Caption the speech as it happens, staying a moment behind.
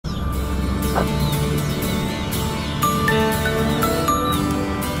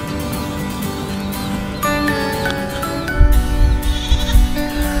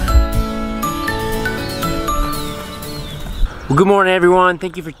Well, good morning everyone.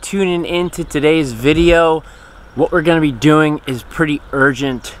 Thank you for tuning in to today's video. What we're gonna be doing is pretty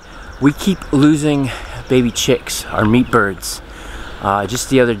urgent. We keep losing baby chicks, our meat birds.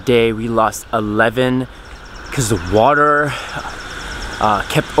 Just the other day we lost 11 because the water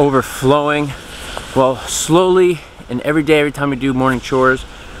kept overflowing. Well, slowly and every day, every time we do morning chores,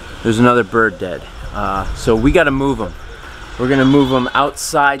 there's another bird dead. So we gotta move them. We're gonna move them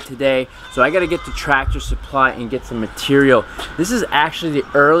outside today. So I gotta get to Tractor Supply and get some material. This is actually the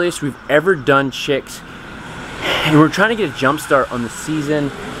earliest we've ever done chicks. And we're trying to get a jump start on the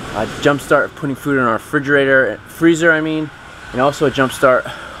season. A jump start of putting food in our freezer, and also a jump start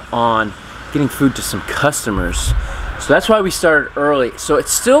on getting food to some customers. So that's why we started early. So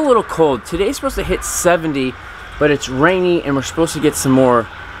it's still a little cold. Today's supposed to hit 70, but it's rainy and we're supposed to get some more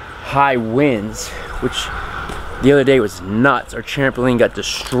high winds, which the other day was nuts. Our trampoline got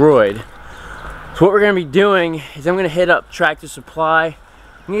destroyed. So what we're gonna be doing is I'm gonna hit up Tractor Supply. I'm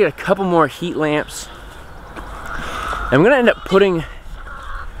gonna get a couple more heat lamps. And I'm gonna end up putting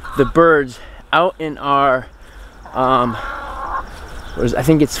the birds out in our, I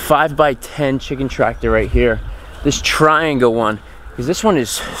think it's 5x10 chicken tractor right here. This triangle one, because this one is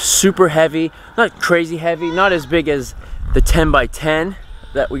super heavy, not crazy heavy, not as big as the 10x10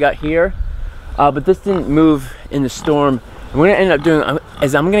 that we got here. But this didn't move in the storm. And what I'm gonna end up doing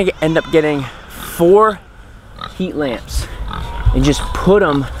is I'm gonna end up getting 4 heat lamps and just put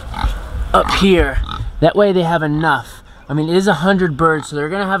them up here. That way they have enough. I mean, it is 100 birds, so they're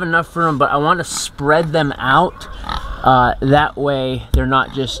gonna have enough for them, but I want to spread them out. That way they're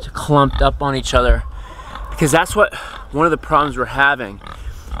not just clumped up on each other. Because that's what one of the problems we're having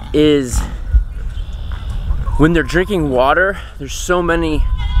is when they're drinking water, there's so many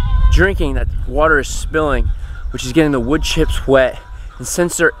drinking that water is spilling, which is getting the wood chips wet. And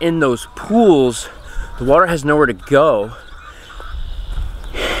since they're in those pools, the water has nowhere to go.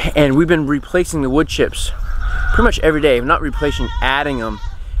 And we've been replacing the wood chips pretty much every day. Not replacing, adding them.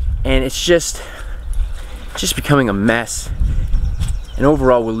 And it's just becoming a mess. And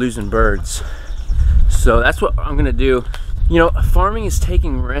overall, we're losing birds. So that's what I'm gonna do. You know, farming is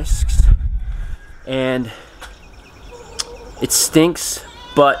taking risks, and it stinks,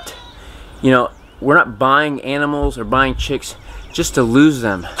 but you know, we're not buying animals or buying chicks just to lose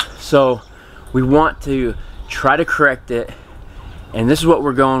them. So we want to try to correct it, and this is what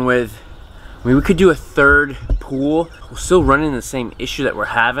we're going with. I mean, we could do a third pool. We're still running the same issue that we're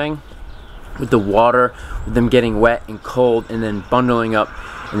having with the water, with them getting wet and cold and then bundling up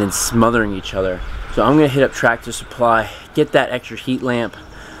and then smothering each other. So I'm gonna hit up Tractor Supply, get that extra heat lamp.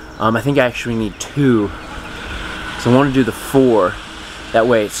 I think I actually need 2. So I want to do the 4. That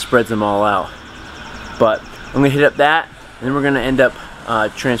way it spreads them all out. But I'm gonna hit up that, and then we're gonna end up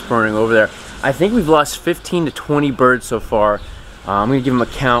transporting over there. I think we've lost 15 to 20 birds so far. I'm gonna give them a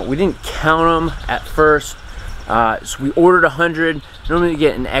count. We didn't count them at first. So we ordered 100. Normally you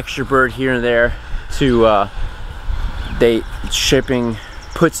get an extra bird here and there to, shipping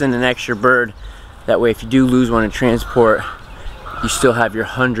puts in an extra bird. That way if you do lose one in transport, you still have your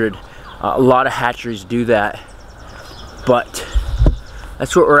 100. A lot of hatcheries do that. But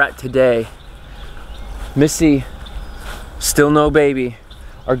that's what we're at today. Missy, still no baby.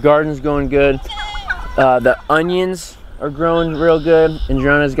 Our garden's going good. The onions are growing real good. And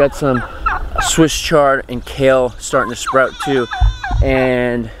Adriana's got some Swiss chard and kale starting to sprout too.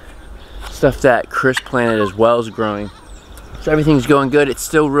 And stuff that Chris planted as well is growing. So everything's going good. It's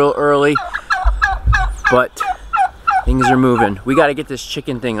still real early, but things are moving. We gotta get this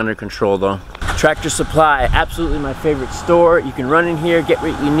chicken thing under control though. Tractor Supply, absolutely my favorite store. You can run in here, get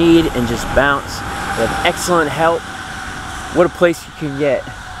what you need, and just bounce. They have excellent help. What a place you can get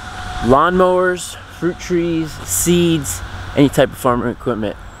lawnmowers, fruit trees, seeds, any type of farming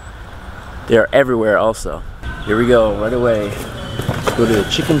equipment. They are everywhere also. Here we go, right away. Let's go to the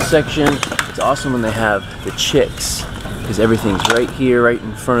chicken section. It's awesome when they have the chicks, because everything's right here, right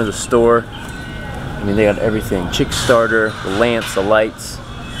in front of the store. I mean, they got everything. Chick starter, the lamps, the lights.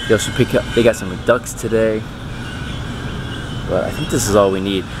 They also they got some ducks today. But I think this is all we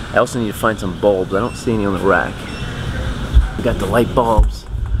need. I also need to find some bulbs. I don't see any on the rack. We got the light bulbs.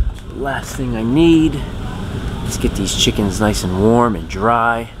 The last thing I need. Let's get these chickens nice and warm and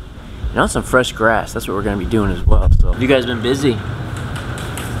dry. And on some fresh grass. That's what we're gonna be doing as well. So, you guys been busy? We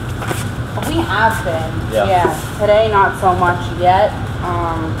have been. Yeah. Today, not so much yet.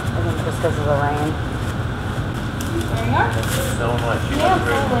 I think just because of the rain. There you are. Thank you so much. Yeah,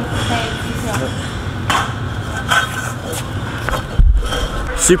 thanks.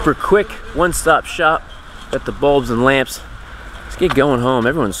 Super quick, one-stop shop. Got the bulbs and lamps. Let's get going home.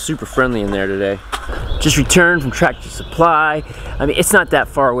 Everyone's super friendly in there today. Just returned from Tractor Supply. I mean, it's not that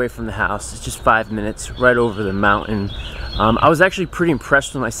far away from the house. It's just 5 minutes right over the mountain. I was actually pretty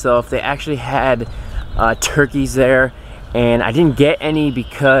impressed with myself. They actually had turkeys there, and I didn't get any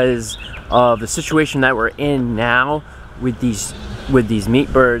because of the situation that we're in now with these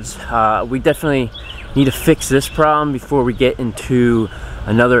meat birds. We definitely need to fix this problem before we get into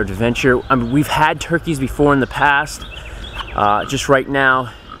another adventure. I mean, we've had turkeys before in the past. Just right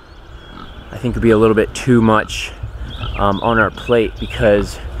now, I think it'd be a little bit too much on our plate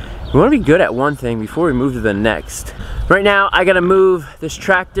because we want to be good at one thing before we move to the next. Right now, I gotta move this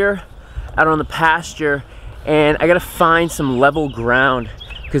tractor out on the pasture, and I gotta find some level ground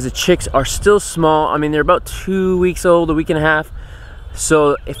because the chicks are still small. I mean, they're about 2 weeks old, a week and a half.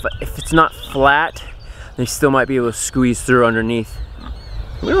 So if it's not flat, they still might be able to squeeze through underneath.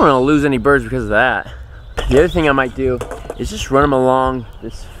 We don't want to lose any birds because of that. The other thing I might do is just run them along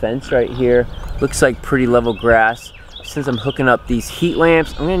this fence right here. Looks like pretty level grass. Since I'm hooking up these heat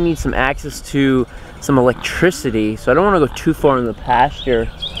lamps, I'm gonna need some access to some electricity, so I don't want to go too far in the pasture.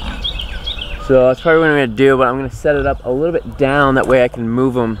 So that's probably what I'm gonna do, but I'm gonna set it up a little bit down, that way I can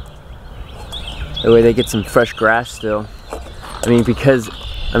move them. That way they get some fresh grass still. I mean, because,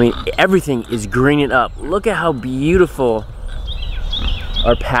 I mean, everything is greening up. Look at how beautiful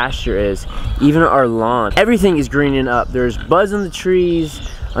our pasture is. Even our lawn. Everything is greening up. There's buds in the trees.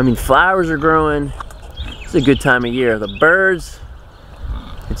 I mean, flowers are growing. It's a good time of year. The birds,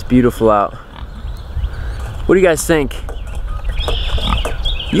 it's beautiful out. What do you guys think?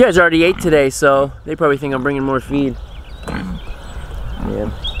 You guys already ate today, so they probably think I'm bringing more feed.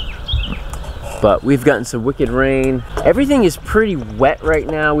 Yeah. But we've gotten some wicked rain. Everything is pretty wet right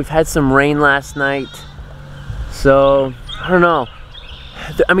now. We've had some rain last night. So, I don't know.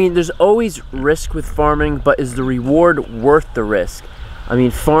 I mean, there's always risk with farming, but is the reward worth the risk? I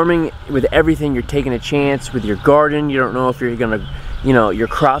mean, farming with everything, you're taking a chance. With your garden, you don't know if you're gonna, you know, your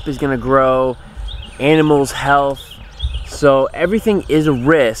crop is gonna grow, animals' health. So everything is a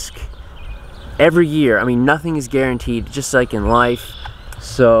risk every year. I mean, nothing is guaranteed, just like in life.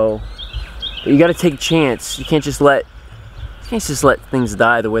 So you got to take a chance. You can't just let things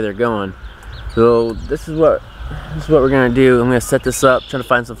die the way they're going. So this is what we're gonna do. I'm gonna set this up, trying to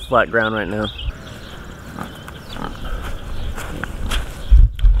find some flat ground right now.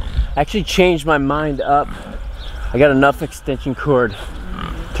 I actually changed my mind up. I got enough extension cord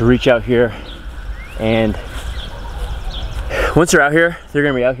to reach out here, and once they're out here, they're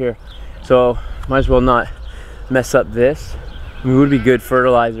gonna be out here. So might as well not mess up this. I mean, it would be good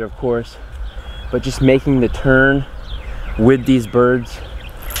fertilizer, of course, but just making the turn with these birds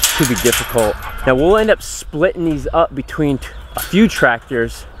could be difficult. Now we'll end up splitting these up between a few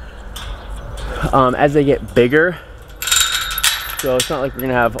tractors as they get bigger. So it's not like we're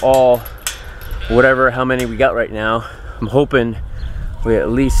gonna have all, how many we got right now. I'm hoping we at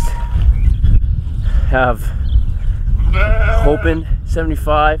least have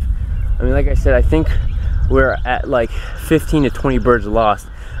 75. I mean, like I said, I think we're at like 15 to 20 birds lost.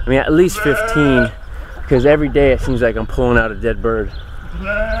 I mean, at least 15, because every day it seems like I'm pulling out a dead bird,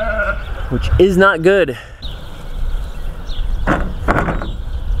 which is not good.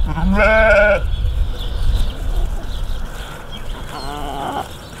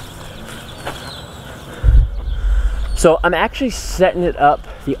 So I'm actually setting it up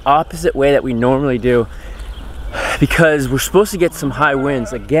the opposite way that we normally do, because we're supposed to get some high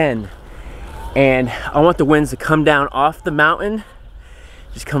winds again, and I want the winds to come down off the mountain,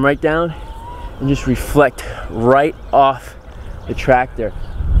 just come right down and just reflect right off the tractor.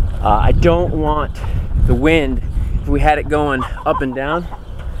 I don't want the wind, if we had it going up and down,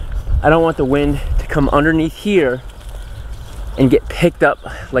 I don't want the wind to come underneath here and get picked up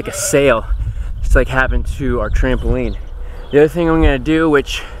like a sail, just like happened to our trampoline. The other thing I'm gonna do,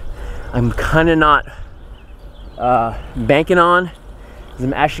 which I'm kinda not banking on, is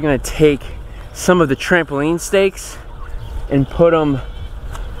I'm actually gonna take some of the trampoline stakes and put them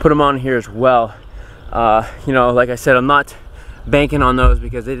on here as well. You know, like I said, I'm not banking on those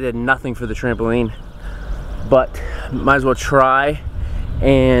because they did nothing for the trampoline, but might as well try,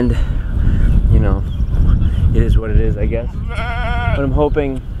 and you know, it is what it is, I guess. But I'm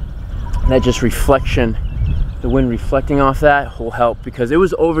hoping that just reflection, the wind reflecting off that, will help, because it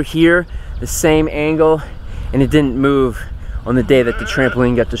was over here, the same angle, and it didn't move on the day that the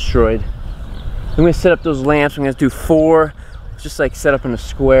trampoline got destroyed. I'm gonna set up those lamps. I'm gonna do 4, just like set up in a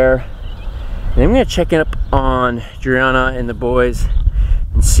square. And I'm gonna check up on Juliana and the boys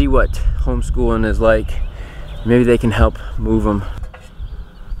and see what homeschooling is like. Maybe they can help move them.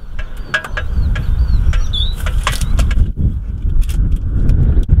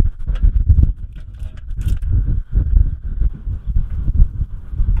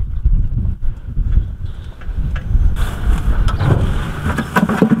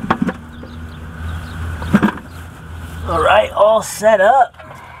 All right, all set up.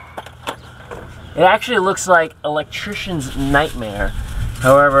 It actually looks like electrician's nightmare.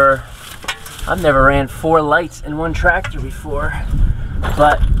 However, I've never ran 4 lights in one tractor before,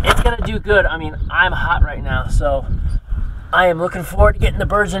 but it's gonna do good. I mean, I'm hot right now, so I am looking forward to getting the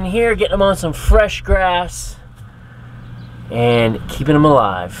birds in here, getting them on some fresh grass, and keeping them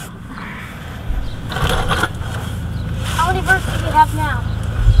alive. How many birds do we have now?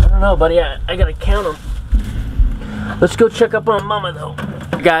 I don't know, buddy. I gotta count them. Let's go check up on Mama, though.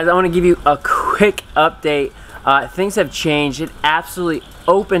 Guys, I want to give you a quick update. Things have changed. It absolutely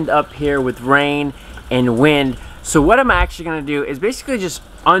opened up here with rain and wind. So what I'm actually going to do is basically just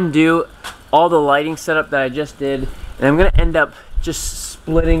undo all the lighting setup that I just did. And I'm going to end up just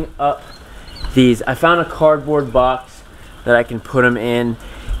splitting up these. I found a cardboard box that I can put them in.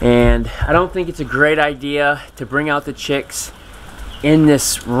 And I don't think it's a great idea to bring out the chicks in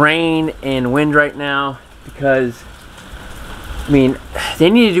this rain and wind right now, because I mean, we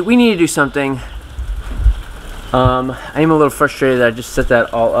need to do something. I'm a little frustrated that I just set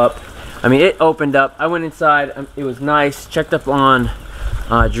that all up. I mean, it opened up. I went inside. It was nice. Checked up on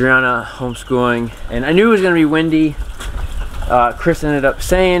Gianna homeschooling, and I knew it was going to be windy. Chris ended up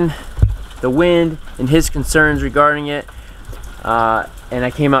saying the wind and his concerns regarding it, and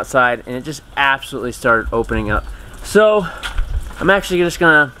I came outside, and it just absolutely started opening up. So I'm actually just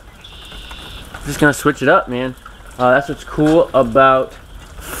gonna switch it up, man. That's what's cool about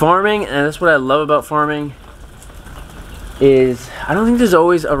farming, and that's what I love about farming, is I don't think there's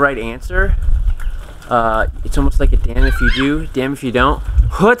always a right answer. It's almost like a damn if you do, damn if you don't.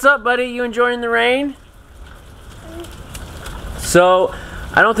 What's up, buddy? You enjoying the rain? So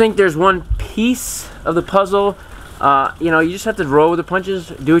I don't think there's one piece of the puzzle. You know, you just have to roll with the punches,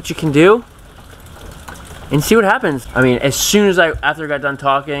 do what you can do, and see what happens. I mean, as soon as after I got done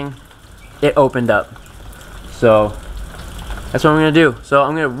talking, it opened up. So that's what I'm gonna do. So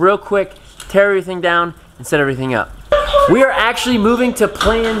I'm gonna real quick tear everything down and set everything up. We are actually moving to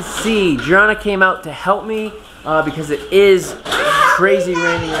Plan C. Gianna came out to help me because it is crazy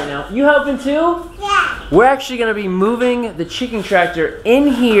raining right now. You helping too? Yeah. We're actually gonna be moving the chicken tractor in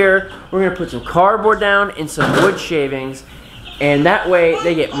here. We're gonna put some cardboard down and some wood shavings, and that way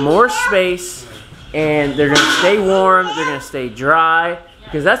they get more space and they're gonna stay warm, they're gonna stay dry,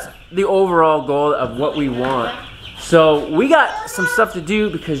 because that's the overall goal of what we want. So we got some stuff to do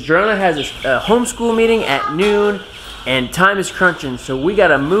because Gianna has a homeschool meeting at noon and time is crunching. So we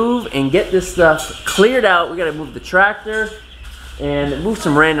gotta move and get this stuff cleared out. We gotta move the tractor and move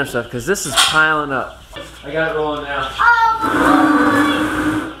some random stuff because this is piling up. I got it rolling now.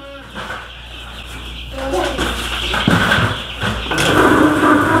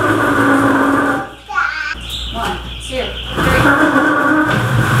 One, two, three.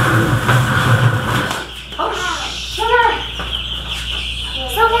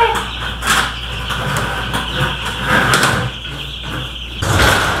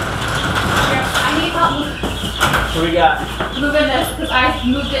 What we got? Moving this, because I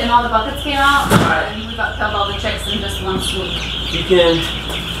moved it and all the buckets came out. Alright. And we got killed all the chicks in just one swoop. You can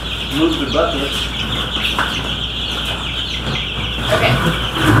move the buckets. Okay.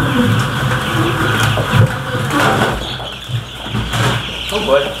 Oh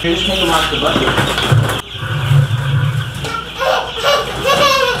boy, you just take them off the bucket.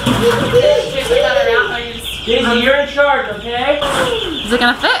 Daisy, you're in charge, okay? Is it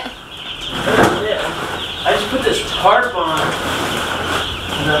gonna fit? I just put this tarp on.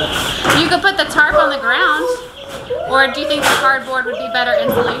 You could put the tarp on the ground. Or do you think the cardboard would be better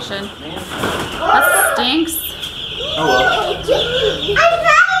insulation? That stinks. Oh well.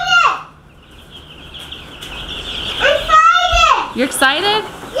 I'm excited! You're excited?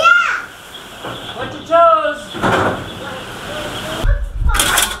 Yeah! Watch your toes!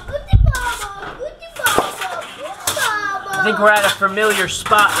 I think we're at a familiar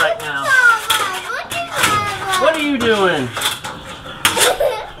spot right now. What are you doing?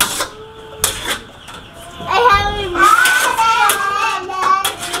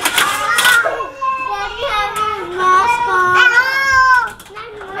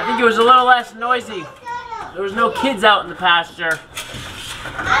 I think it was a little less noisy. There was no kids out in the pasture.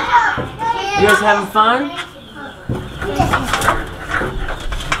 You guys having fun?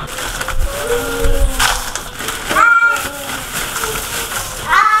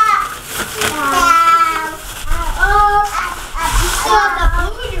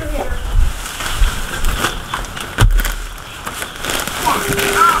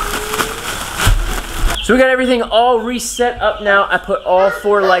 So we got everything all reset up now. I put all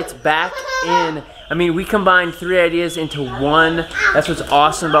 4 lights back in. I mean, we combined 3 ideas into one. That's what's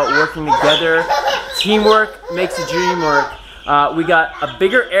awesome about working together. teamwork makes the dream work. We got a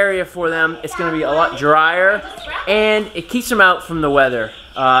bigger area for them. It's going to be a lot drier, and it keeps them out from the weather.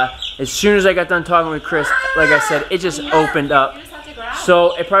 As soon as I got done talking with Chris, like I said, it just opened up.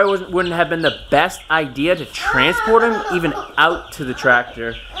 So it probably wouldn't have been the best idea to transport them even out to the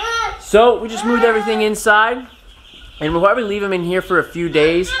tractor. So we just moved everything inside, and we'll probably leave them in here for a few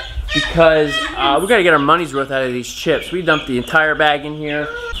days because we got to get our money's worth out of these chips. We dumped the entire bag in here.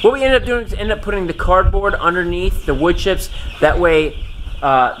 What we ended up doing is end up putting the cardboard underneath the wood chips. That way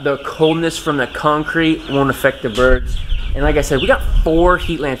the coldness from the concrete won't affect the birds. And like I said, we got 4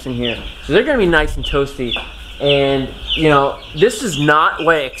 heat lamps in here, so they're going to be nice and toasty. And you know, this is not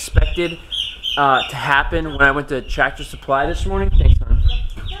what I expected to happen when I went to Tractor Supply this morning. Thanks, hon.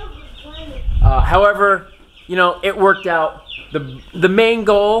 However, you know, it worked out. The main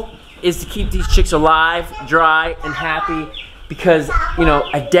goal is to keep these chicks alive, dry, and happy, because, you know,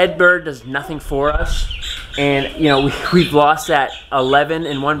 a dead bird does nothing for us. And, you know, we've lost that 11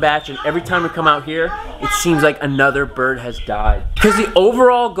 in one batch, and every time we come out here, it seems like another bird has died. Because the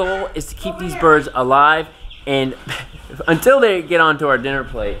overall goal is to keep these birds alive and until they get onto our dinner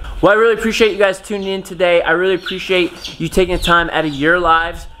plate. Well, I really appreciate you guys tuning in today. I really appreciate you taking the time out of your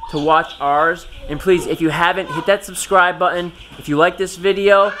lives to watch ours. And please, if you haven't, hit that subscribe button. If you like this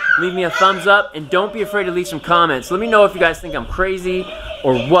video, leave me a thumbs up, and don't be afraid to leave some comments. Let me know if you guys think I'm crazy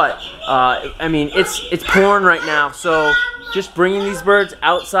or what. I mean, it's pouring right now, so just bringing these birds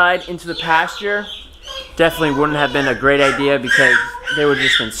outside into the pasture definitely wouldn't have been a great idea because they would have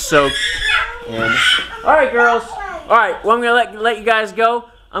just been soaked. And all right, girls. All right, well, I'm gonna let you guys go.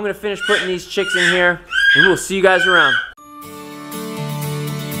 I'm gonna finish putting these chicks in here, and we'll see you guys around.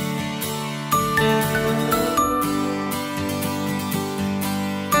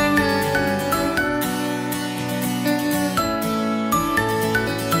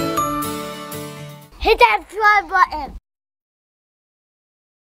 Hit that subscribe button.